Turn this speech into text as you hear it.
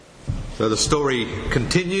So the story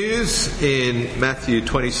continues in Matthew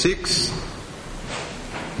 26.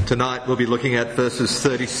 Tonight we'll be looking at verses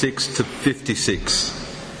 36 to 56.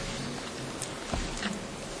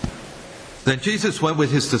 Then Jesus went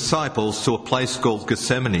with his disciples to a place called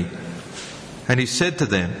Gethsemane, and he said to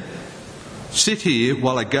them, "Sit here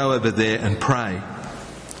while I go over there and pray."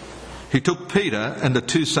 He took Peter and the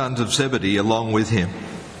two sons of Zebedee along with him,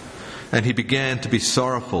 and he began to be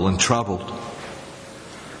sorrowful and troubled.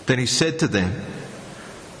 Then he said to them,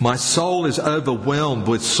 "My soul is overwhelmed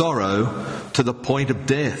with sorrow to the point of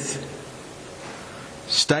death.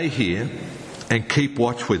 Stay here and keep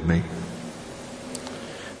watch with me."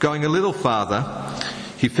 Going a little farther,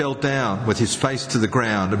 he fell down with his face to the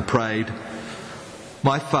ground and prayed,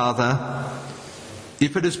 "My Father,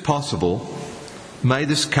 if it is possible, may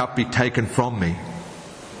this cup be taken from me.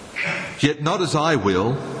 Yet not as I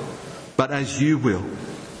will, but as you will."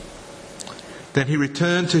 Then he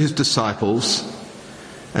returned to his disciples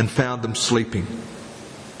and found them sleeping.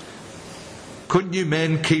 "Couldn't you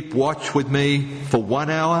men keep watch with me for 1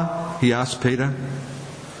 hour?" he asked Peter.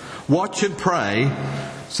 "Watch and pray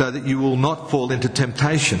so that you will not fall into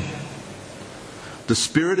temptation. The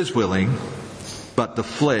spirit is willing, but the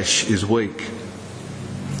flesh is weak."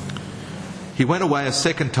 He went away a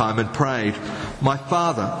second time and prayed, "My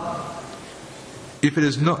Father, if it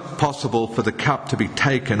is not possible for the cup to be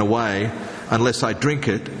taken away unless I drink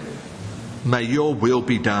it, may your will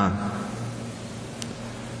be done."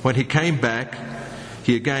 When he came back,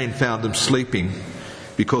 he again found them sleeping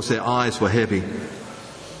because their eyes were heavy.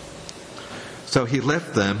 So he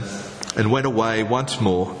left them and went away once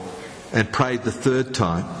more and prayed the third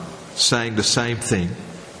time, saying the same thing.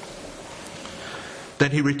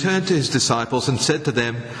 Then he returned to his disciples and said to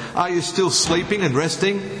them, "Are you still sleeping and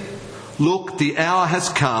resting? Look, the hour has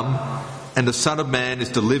come, and the Son of Man is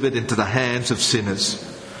delivered into the hands of sinners.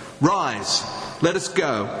 Rise, let us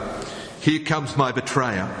go. Here comes my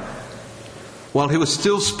betrayer." While he was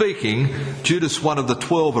still speaking, Judas, one of the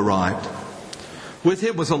 12, arrived. With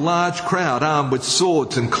him was a large crowd armed with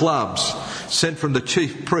swords and clubs, sent from the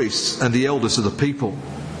chief priests and the elders of the people.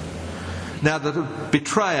 Now the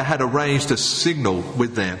betrayer had arranged a signal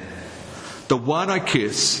with them. "The one I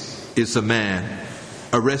kiss is the man.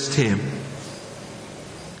 Arrest him."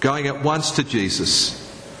 Going at once to Jesus,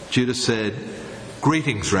 Judas said,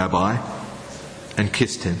 "Greetings, Rabbi," and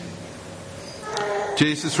kissed him.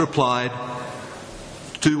 Jesus replied,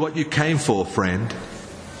 "Do what you came for, friend."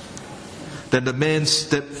 Then the men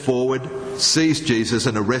stepped forward, seized Jesus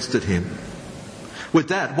and arrested him. With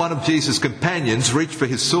that, one of Jesus' companions reached for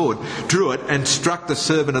his sword, drew it and struck the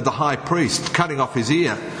servant of the high priest, cutting off his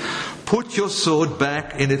ear. "Put your sword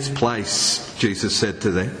back in its place," Jesus said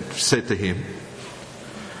to him.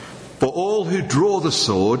 "For all who draw the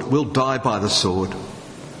sword will die by the sword.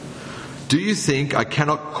 Do you think I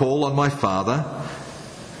cannot call on my Father,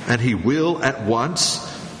 and he will at once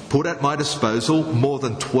put at my disposal more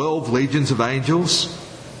than 12 legions of angels?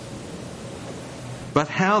 But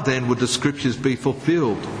how then would the scriptures be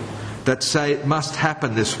fulfilled that say it must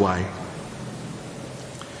happen this way?"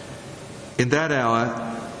 In that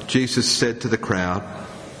hour, Jesus said to the crowd,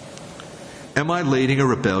 "Am I leading a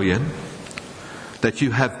rebellion that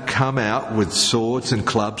you have come out with swords and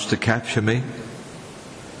clubs to capture me?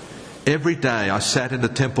 Every day I sat in the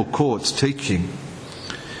temple courts teaching,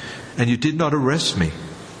 and you did not arrest me.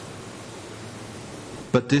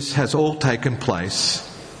 But this has all taken place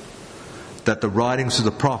that the writings of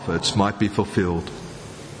the prophets might be fulfilled."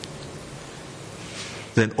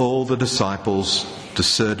 Then all the disciples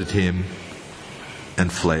deserted him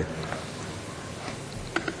and fled.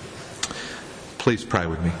 Please pray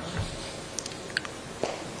with me.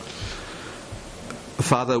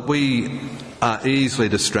 Father, we are easily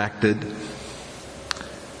distracted.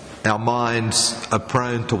 Our minds are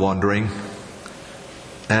prone to wandering,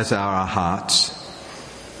 as are our hearts.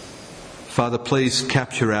 Father, please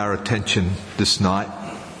capture our attention this night.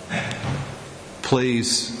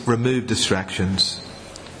 Please remove distractions.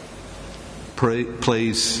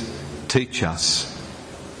 Please teach us,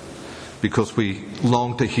 because we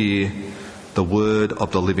long to hear the word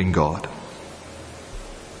of the living God.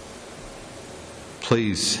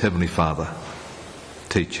 Please, Heavenly Father,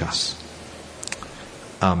 teach us.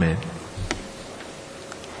 Amen.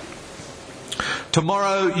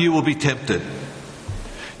 Tomorrow you will be tempted.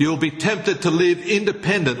 You will be tempted to live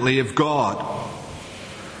independently of God.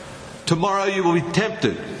 Tomorrow you will be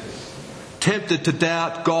tempted to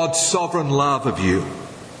doubt God's sovereign love of you.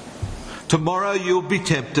 Tomorrow you will be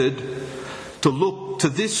tempted to look to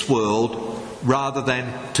this world rather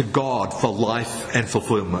than to God for life and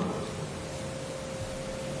fulfillment.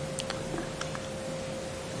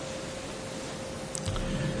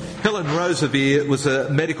 Helen Roseveare was a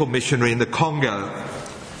medical missionary in the Congo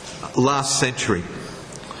last century,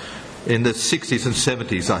 in the 60s and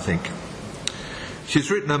 70s, I think.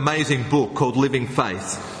 She's written an amazing book called Living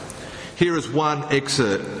Faith. Here is one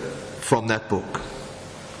excerpt from that book.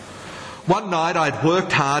 One night I'd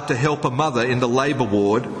worked hard to help a mother in the labour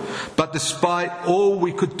ward, but despite all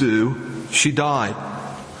we could do, she died,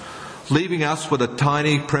 leaving us with a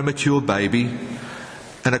tiny premature baby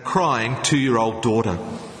and a crying 2-year-old daughter.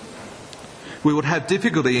 We would have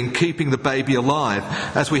difficulty in keeping the baby alive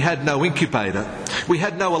as we had no incubator. We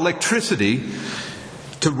had no electricity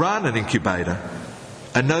to run an incubator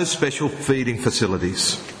and no special feeding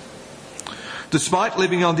facilities. Despite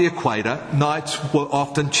living on the equator, nights were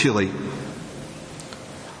often chilly.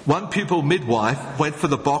 One pupil midwife went for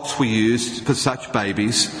the box we used for such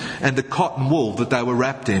babies and the cotton wool that they were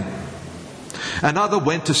wrapped in. Another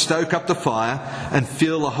went to stoke up the fire and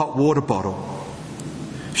fill a hot water bottle.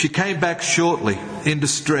 She came back shortly, in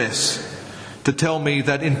distress, to tell me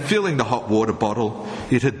that in filling the hot water bottle,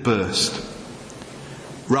 it had burst.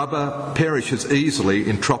 Rubber perishes easily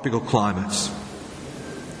in tropical climates.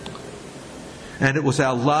 And it was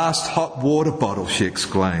our last hot water bottle, she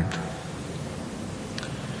exclaimed.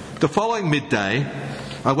 The following midday,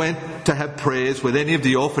 I went to have prayers with any of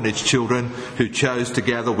the orphanage children who chose to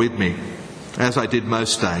gather with me, as I did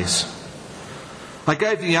most days. I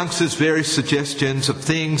gave the youngsters various suggestions of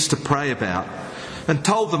things to pray about and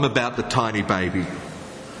told them about the tiny baby.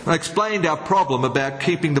 I explained our problem about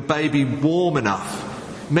keeping the baby warm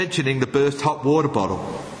enough, mentioning the burst hot water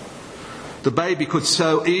bottle. The baby could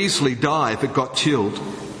so easily die if it got chilled.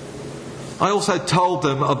 I also told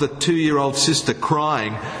them of the 2-year-old sister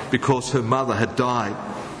crying because her mother had died.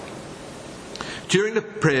 During the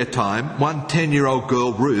prayer time, one 10-year-old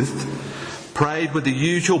girl, Ruth, prayed with the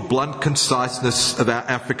usual blunt conciseness of our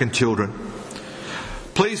African children.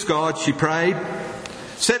 Please God, she prayed,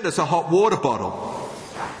 send us a hot water bottle.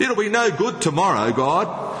 It'll be no good tomorrow,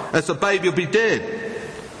 God, as the baby will be dead.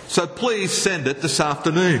 So please send it this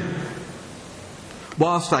afternoon.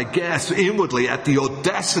 Whilst I gasped inwardly at the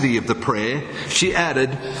audacity of the prayer, she added,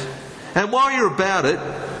 and while you're about it,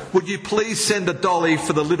 would you please send a dolly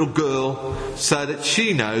for the little girl so that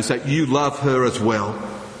she knows that you love her as well?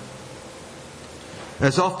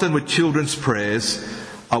 As often with children's prayers,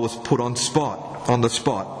 I was put on the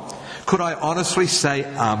spot. Could I honestly say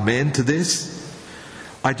amen to this?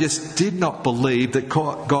 I just did not believe that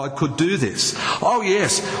God could do this. Oh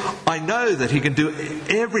yes, I know that He can do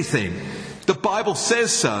everything. The Bible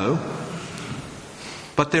says so.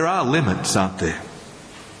 But there are limits, aren't there?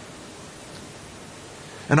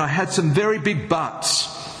 And I had some very big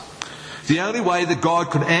buts. The only way that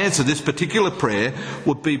God could answer this particular prayer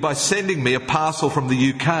would be by sending me a parcel from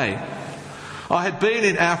the UK. I had been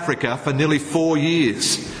in Africa for nearly 4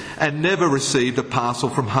 years and never received a parcel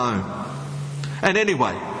from home. And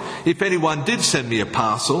anyway, if anyone did send me a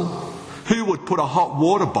parcel, who would put a hot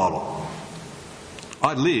water bottle?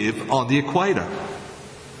 I live on the equator.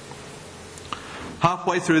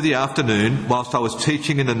 Halfway through the afternoon, whilst I was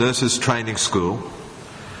teaching in a nurses' training school,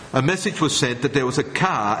 a message was sent that there was a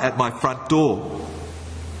car at my front door.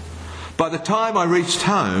 By the time I reached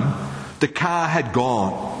home, the car had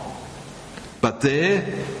gone. But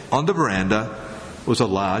there, on the veranda, was a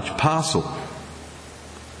large parcel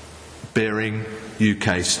bearing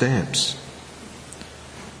UK stamps.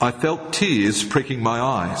 I felt tears pricking my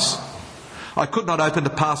eyes. I could not open the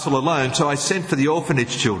parcel alone, so I sent for the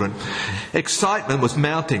orphanage children. Excitement was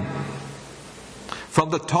mounting. From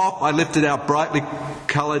the top, I lifted out brightly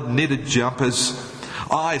coloured knitted jumpers.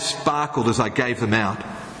 Eyes sparkled as I gave them out.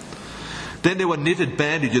 Then there were knitted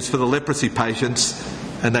bandages for the leprosy patients,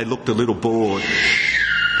 and they looked a little bored.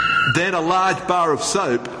 Then a large bar of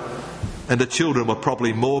soap, and the children were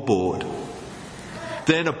probably more bored.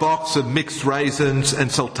 Then a box of mixed raisins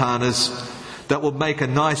and sultanas that would make a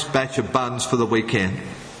nice batch of buns for the weekend.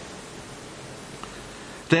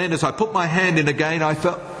 Then, as I put my hand in again, I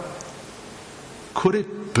felt, could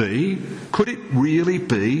it be? Could it really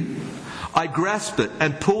be? I grasped it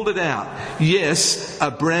and pulled it out. Yes, a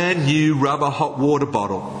brand new rubber hot water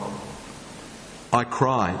bottle. I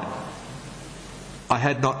cried. I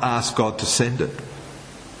had not asked God to send it.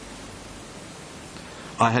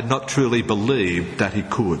 I had not truly believed that He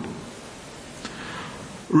could.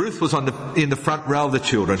 Ruth was in the front row of the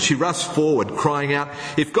children. She rushed forward, crying out,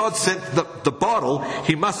 if God sent the bottle,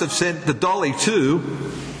 He must have sent the dolly too.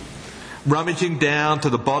 Rummaging down to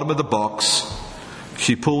the bottom of the box,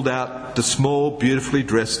 she pulled out the small, beautifully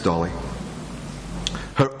dressed dolly.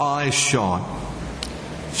 Her eyes shone.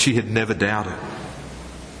 She had never doubted.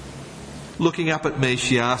 Looking up at me,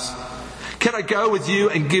 she asked, Can I go with you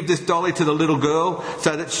and give this dolly to the little girl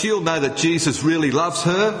so that she'll know that Jesus really loves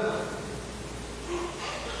her?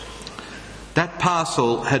 That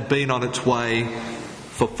parcel had been on its way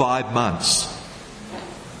for 5 months,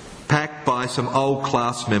 packed by some old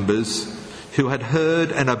class members who had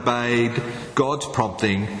heard and obeyed God's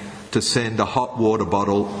prompting to send a hot water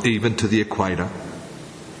bottle even to the equator.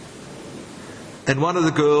 And one of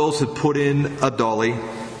the girls had put in a dolly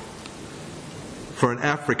for an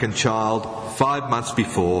African child 5 months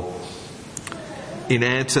before, in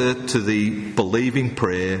answer to the believing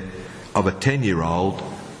prayer of a 10-year-old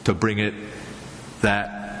to bring it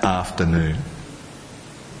that afternoon.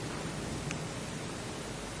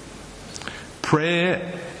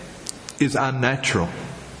 Prayer is unnatural.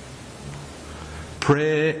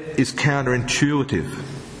 Prayer is counterintuitive.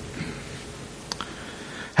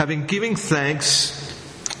 Having given thanks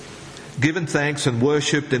and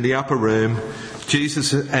worshipped in the upper room,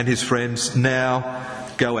 Jesus and his friends now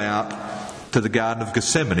go out to the Garden of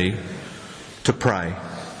Gethsemane to pray.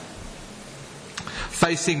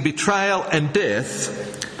 Facing betrayal and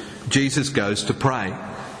death, Jesus goes to pray.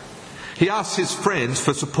 He asks his friends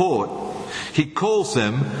for support. He calls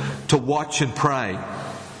them to watch and pray.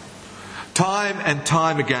 Time and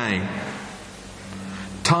time again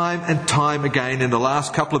in the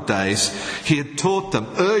last couple of days, he had taught them,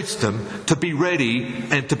 urged them to be ready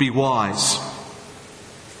and to be wise.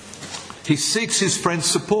 He seeks his friends'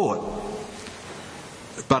 support,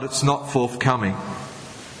 but it's not forthcoming.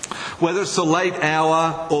 Whether it's the late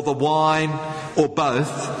hour or the wine or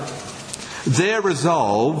both, their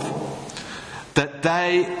resolve that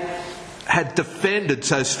they had defended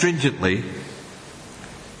so stringently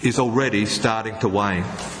is already starting to wane.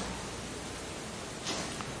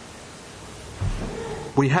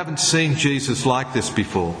 We haven't seen Jesus like this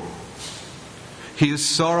before. He is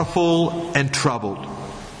sorrowful and troubled.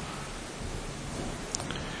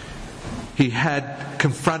 He had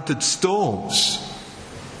confronted storms.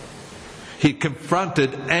 He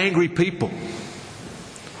confronted angry people.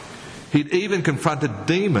 He'd even confronted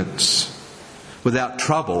demons without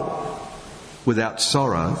trouble, without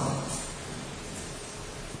sorrow.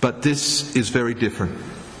 But this is very different.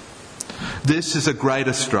 This is a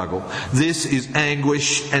greater struggle. This is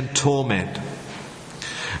anguish and torment.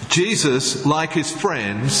 Jesus, like his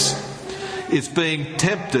friends, is being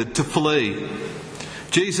tempted to flee.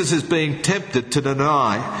 Jesus is being tempted to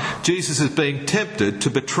deny. Jesus is being tempted to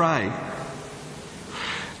betray.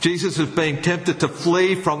 Jesus is being tempted to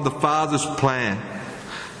flee from the Father's plan.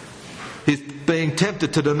 He's being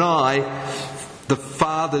tempted to deny the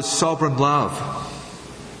Father's sovereign love.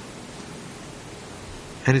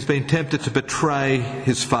 And he's been tempted to betray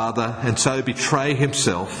his Father and so betray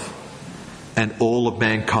himself and all of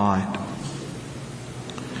mankind.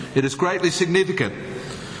 It is greatly significant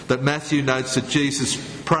that Matthew notes that Jesus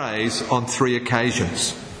prays on 3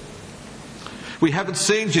 occasions. We haven't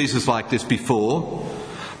seen Jesus like this before,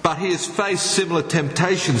 but he has faced similar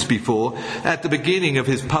temptations before at the beginning of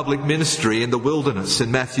his public ministry in the wilderness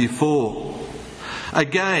in Matthew 4.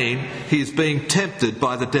 Again, he is being tempted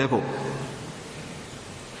by the devil.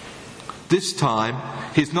 This time,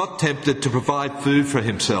 he's not tempted to provide food for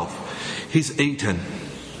himself. He's eaten.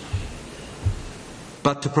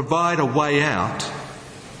 But to provide a way out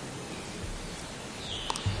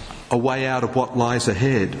of what lies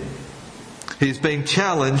ahead. He's being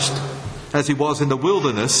challenged, as he was in the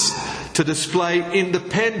wilderness, to display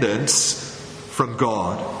independence from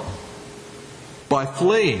God by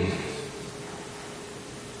fleeing.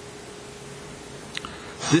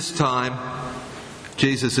 This time,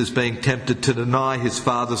 Jesus is being tempted to deny his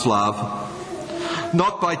Father's love,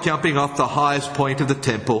 not by jumping off the highest point of the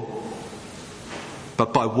temple,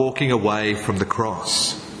 but by walking away from the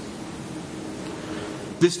cross.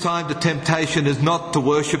 This time the temptation is not to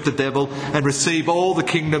worship the devil and receive all the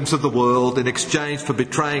kingdoms of the world in exchange for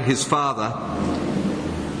betraying his Father.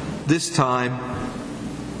 This time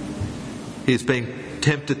he is being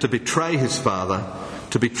tempted to betray his Father,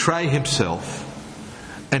 to betray himself,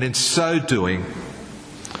 and in so doing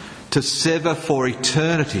to sever for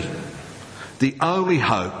eternity the only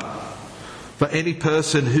hope for any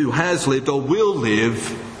person who has lived or will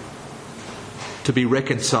live to be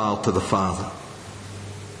reconciled to the Father.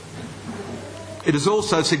 It is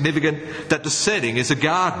also significant that the setting is a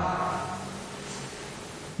garden.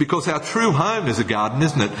 Because our true home is a garden,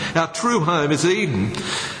 isn't it? Our true home is Eden.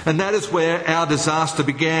 And that is where our disaster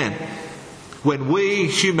began. When we,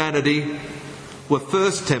 humanity, were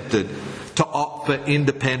first tempted to opt for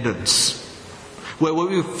independence. Where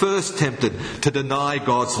we were first tempted to deny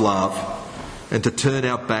God's love and to turn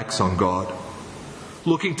our backs on God.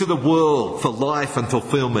 Looking to the world for life and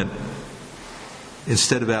fulfillment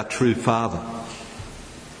instead of our true Father.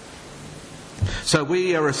 So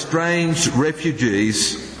we are estranged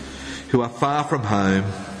refugees who are far from home,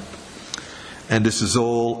 and this is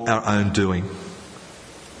all our own doing.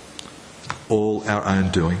 All our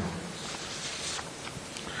own doing.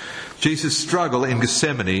 Jesus' struggle in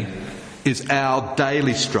Gethsemane is our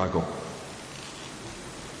daily struggle.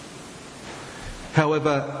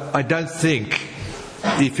 However, I don't think,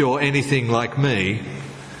 if you're anything like me,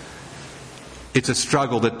 it's a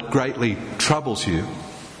struggle that greatly troubles you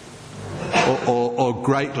or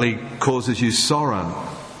greatly causes you sorrow.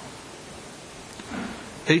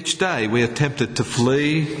 Each day we are tempted to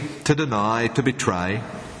flee, to deny, to betray.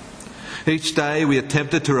 Each day we are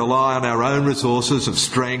tempted to rely on our own resources of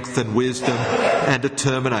strength and wisdom and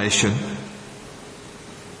determination.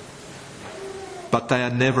 But they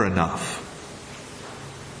are never enough.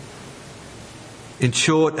 In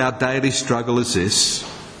short, our daily struggle is this: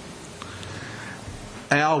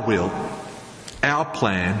 our will, our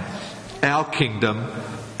plan, our kingdom,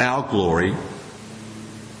 our glory,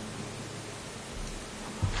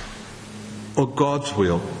 or God's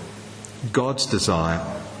will, God's desire,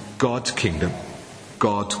 God's kingdom,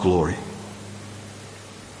 God's glory.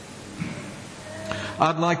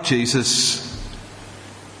 Unlike Jesus,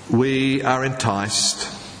 we are enticed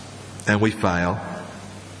and we fail.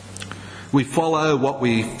 We follow what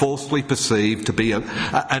we falsely perceive to be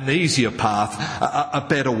an easier path, a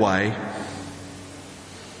better way.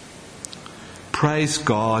 Praise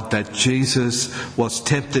God that Jesus was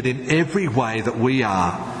tempted in every way that we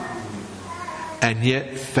are, and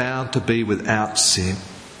yet found to be without sin.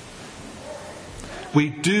 We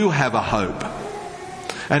do have a hope,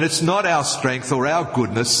 and it's not our strength or our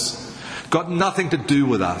goodness, got nothing to do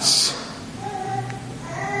with us.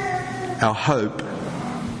 Our hope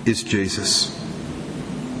is Jesus.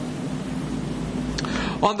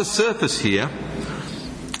 On the surface here,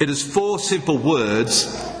 it is 4 simple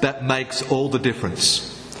words that makes all the difference.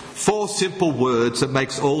 4 simple words that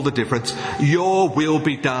makes all the difference. Your will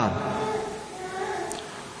be done.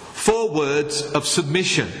 4 words of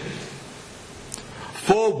submission.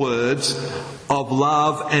 4 words of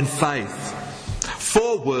love and faith.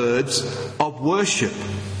 4 words of worship.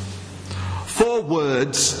 4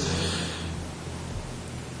 words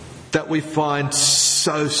that we find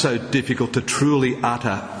so difficult to truly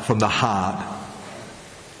utter from the heart.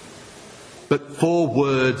 But 4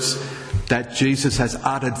 words that Jesus has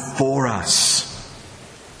uttered for us.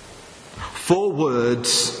 4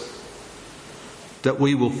 words that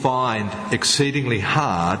we will find exceedingly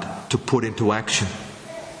hard to put into action.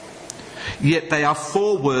 Yet they are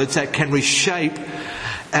 4 words that can reshape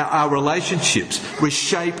our relationships,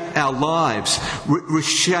 reshape our lives,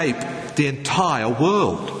 reshape the entire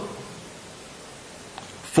world.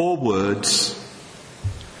 4 words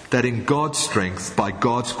that in God's strength, by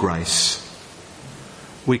God's grace,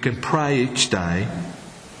 we can pray each day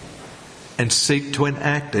and seek to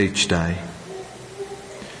enact each day.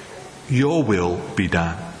 Your will be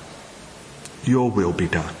done. Your will be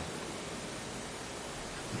done.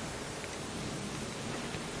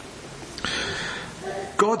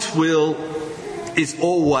 God's will is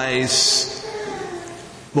always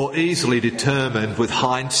more easily determined with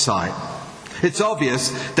hindsight. It's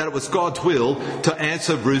obvious that it was God's will to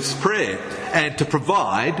answer Ruth's prayer and to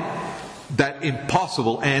provide that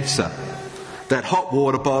impossible answer, that hot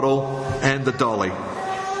water bottle and the dolly.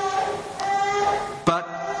 But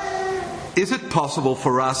is it possible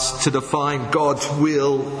for us to define God's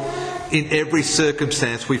will in every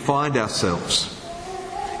circumstance we find ourselves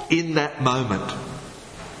in that moment?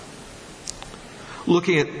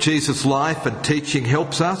 Looking at Jesus' life and teaching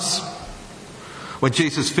helps us. When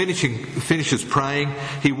Jesus finishes praying,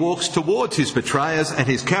 he walks towards his betrayers and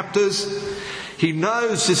his captors. He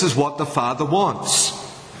knows this is what the Father wants.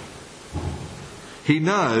 He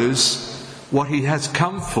knows what he has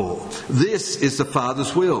come for. This is the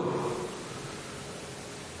Father's will.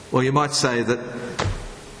 Well, you might say that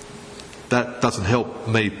doesn't help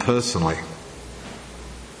me personally.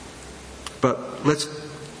 But let's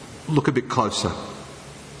look a bit closer.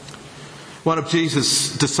 One of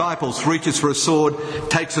Jesus' disciples reaches for a sword,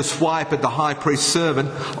 takes a swipe at the high priest's servant,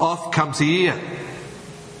 off comes the ear.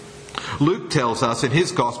 Luke tells us in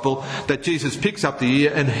his gospel that Jesus picks up the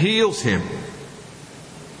ear and heals him.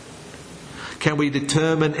 Can we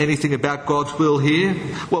determine anything about God's will here?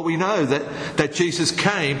 Well, we know that Jesus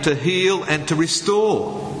came to heal and to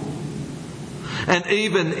restore. And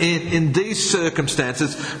even in these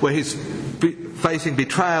circumstances where he's facing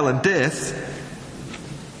betrayal and death,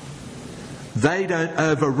 they don't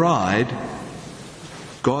override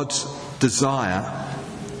God's desire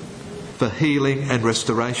for healing and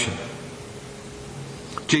restoration.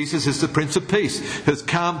 Jesus is the Prince of Peace, who has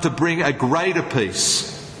come to bring a greater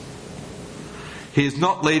peace. He is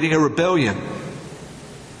not leading a rebellion.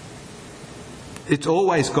 It's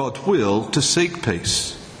always God's will to seek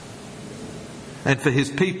peace and for his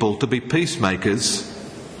people to be peacemakers,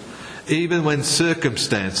 even when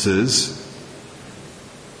circumstances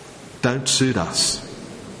don't suit us.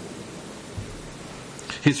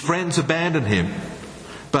 His friends abandon him,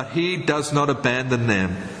 but he does not abandon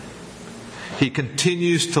them. He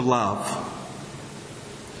continues to love.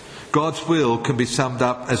 God's will can be summed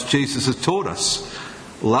up as Jesus has taught us.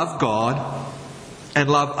 Love God and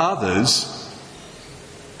love others,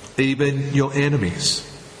 even your enemies.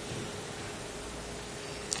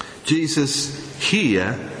 Jesus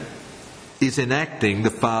here is enacting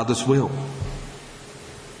the Father's will.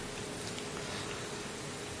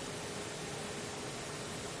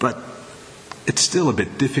 But it's still a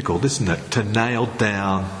bit difficult, isn't it, to nail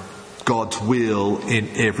down God's will in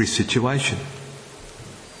every situation.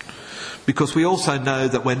 Because we also know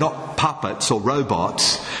that we're not puppets or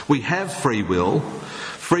robots. We have free will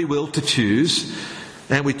to choose,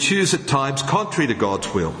 and we choose at times contrary to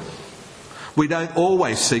God's will. We don't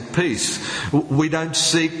always seek peace. We don't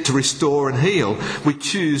seek to restore and heal. We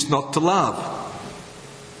choose not to love.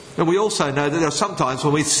 And we also know that there are some times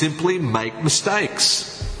when we simply make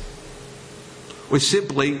mistakes. We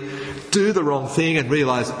simply do the wrong thing and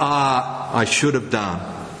realise, I should have done.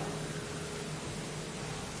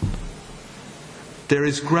 There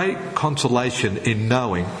is great consolation in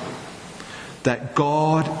knowing that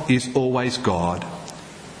God is always God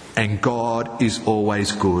and God is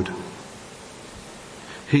always good.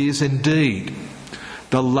 He is indeed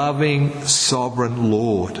the loving sovereign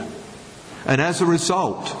Lord. And as a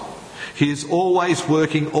result, he is always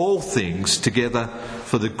working all things together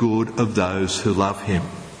for the good of those who love him.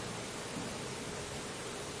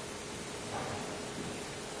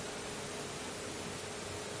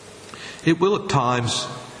 It will at times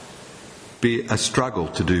be a struggle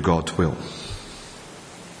to do God's will.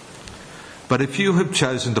 But if you have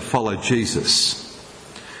chosen to follow Jesus,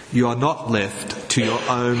 you are not left to your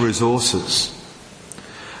own resources.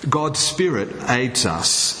 God's Spirit aids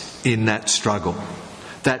us in that struggle,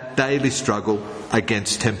 that daily struggle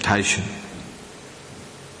against temptation.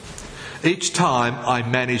 Each time I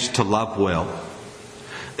manage to love well.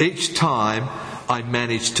 Each time I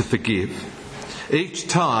manage to forgive. Each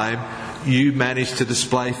time you manage to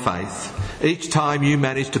display faith. Each time you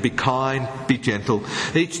manage to be kind, be gentle.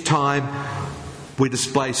 Each time we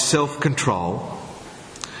display self-control.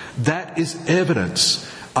 That is evidence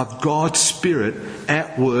of God's Spirit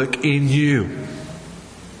at work in you.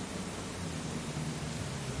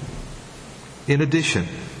 In addition,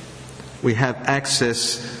 we have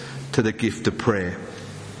access to the gift of prayer.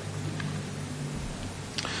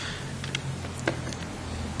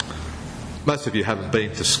 Most of you haven't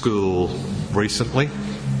been to school recently,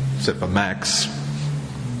 except for Max.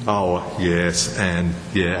 Oh, yes, and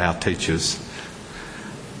our teachers.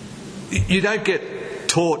 You don't get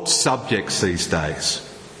taught subjects these days.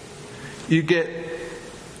 You get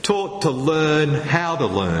taught to learn how to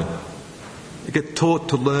learn. You get taught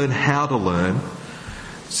to learn how to learn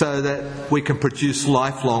so that we can produce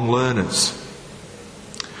lifelong learners.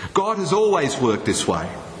 God has always worked this way.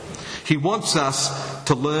 He wants us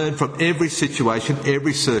to learn from every situation,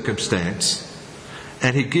 every circumstance,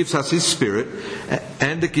 and he gives us his Spirit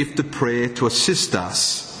and the gift of prayer to assist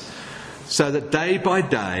us so that day by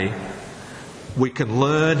day we can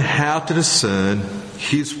learn how to discern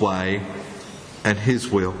his way and his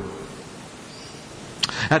will.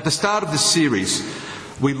 At the start of this series,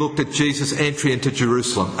 we looked at Jesus' entry into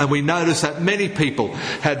Jerusalem, and we noticed that many people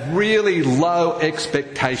had really low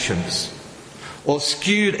expectations or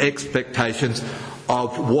skewed expectations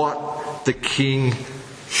of what the king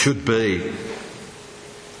should be.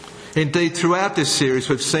 Indeed, throughout this series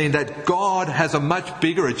we've seen that God has a much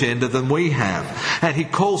bigger agenda than we have, and he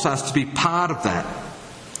calls us to be part of that.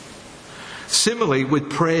 Similarly with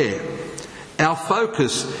prayer, our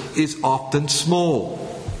focus is often small.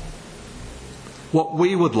 What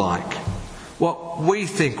we would like, what we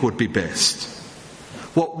think would be best,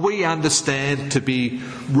 what we understand to be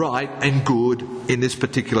right and good in this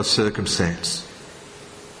particular circumstance.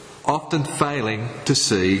 Often failing to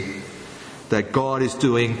see that God is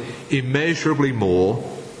doing immeasurably more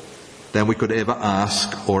than we could ever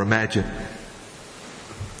ask or imagine.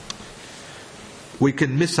 We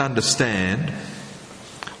can misunderstand,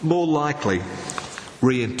 more likely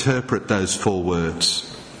reinterpret those 4 words.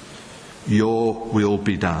 Your will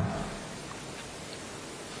be done.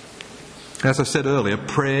 As I said earlier,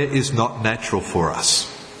 prayer is not natural for us.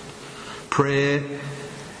 Prayer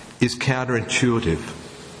is counterintuitive.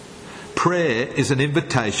 Prayer is an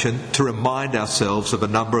invitation to remind ourselves of a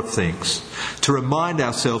number of things. To remind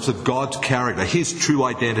ourselves of God's character, His true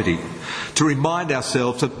identity. To remind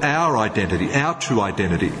ourselves of our identity, our true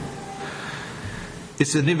identity.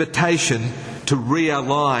 It's an invitation to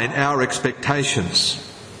realign our expectations.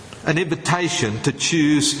 An invitation to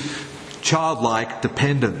choose childlike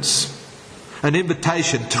dependence. An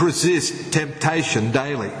invitation to resist temptation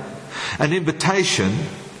daily. An invitation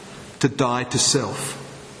to die to self.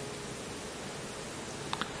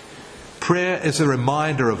 Prayer is a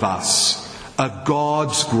reminder of us, of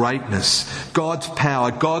God's greatness, God's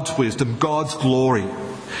power, God's wisdom, God's glory.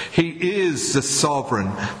 He is the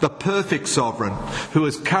sovereign, the perfect sovereign, who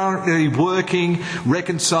is currently working,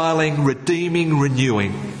 reconciling, redeeming,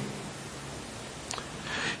 renewing.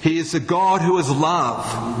 He is the God who is love,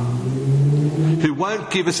 who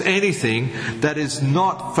won't give us anything that is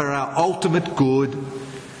not for our ultimate good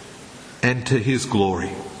and to His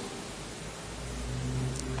glory.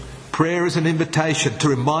 Prayer is an invitation to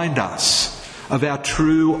remind us of our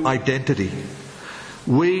true identity.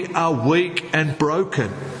 We are weak and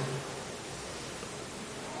broken.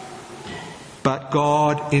 But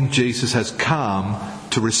God in Jesus has come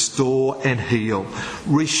to restore and heal,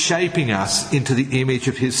 reshaping us into the image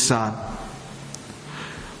of His Son.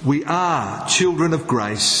 We are children of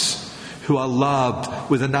grace who are loved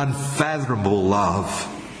with an unfathomable love.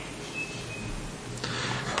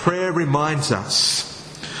 Prayer reminds us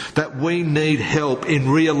that we need help in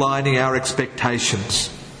realigning our expectations.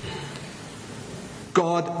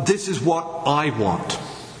 God, this is what I want.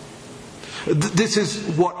 This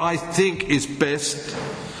is what I think is best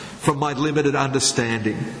from my limited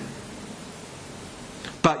understanding.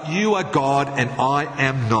 But you are God and I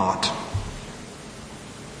am not.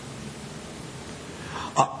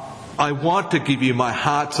 I want to give you my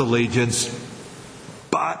heart's allegiance,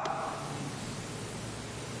 but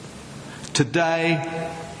today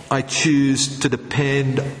I choose to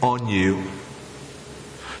depend on you.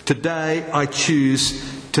 Today I choose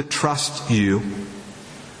to trust you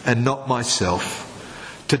and not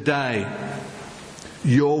myself. Today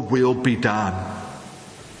your will be done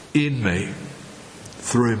in me,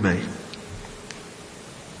 through me.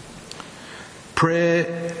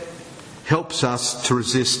 Prayer helps us to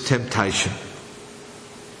resist temptation.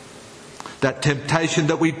 That temptation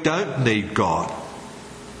that we don't need God,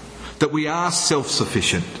 that we are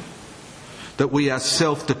self-sufficient, that we are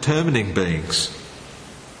self-determining beings.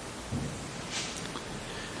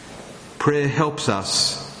 Prayer helps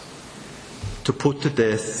us to put to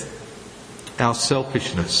death our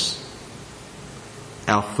selfishness,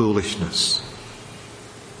 our foolishness.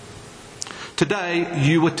 Today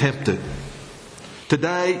you were tempted.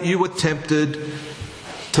 Today you were tempted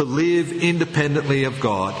to live independently of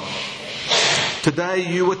God.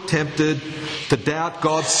 Today you were tempted to doubt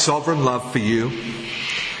God's sovereign love for you.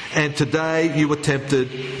 And today you were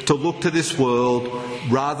tempted to look to this world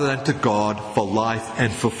rather than to God for life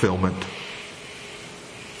and fulfillment.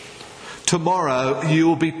 Tomorrow you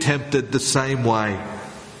will be tempted the same way.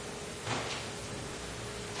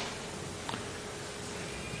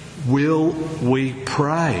 Will we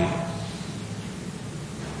pray?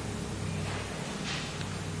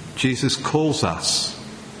 Jesus calls us,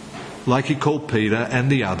 like He called Peter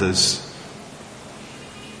and the others,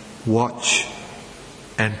 watch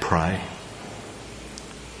and pray.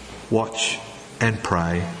 Watch and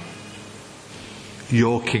pray.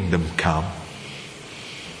 Your kingdom come.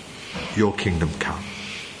 Your kingdom come.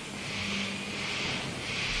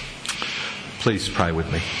 Please pray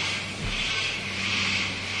with me.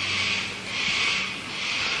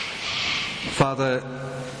 Father,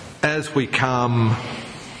 as we come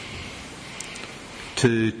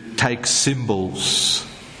to take symbols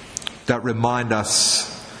that remind us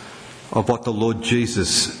of what the Lord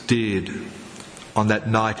Jesus did on that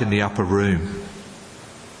night in the upper room,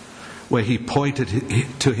 where He pointed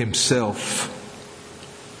to Himself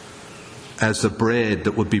as the bread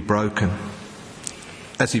that would be broken,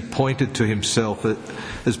 as He pointed to Himself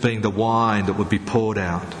as being the wine that would be poured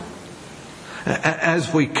out.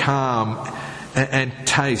 As we come and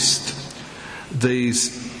taste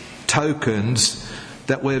these tokens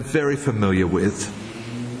that we're very familiar with,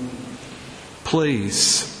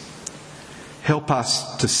 please help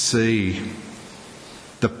us to see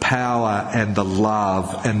the power and the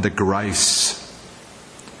love and the grace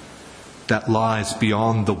that lies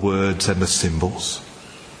beyond the words and the symbols.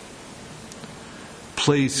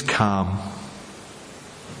 Please come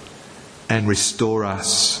and restore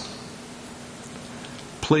us.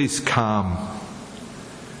 Please come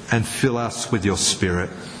and fill us with your Spirit,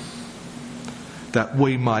 that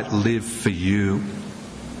we might live for you.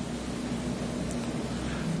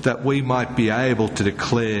 that we might be able to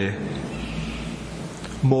declare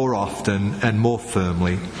more often and more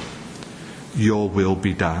firmly, your will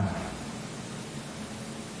be done.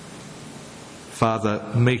 Father,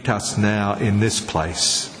 meet us now in this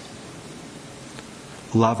place.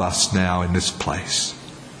 Love us now in this place.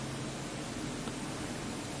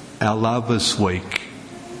 Our love is weak,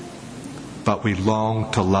 but we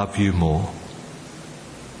long to love you more.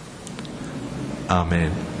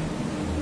 Amen.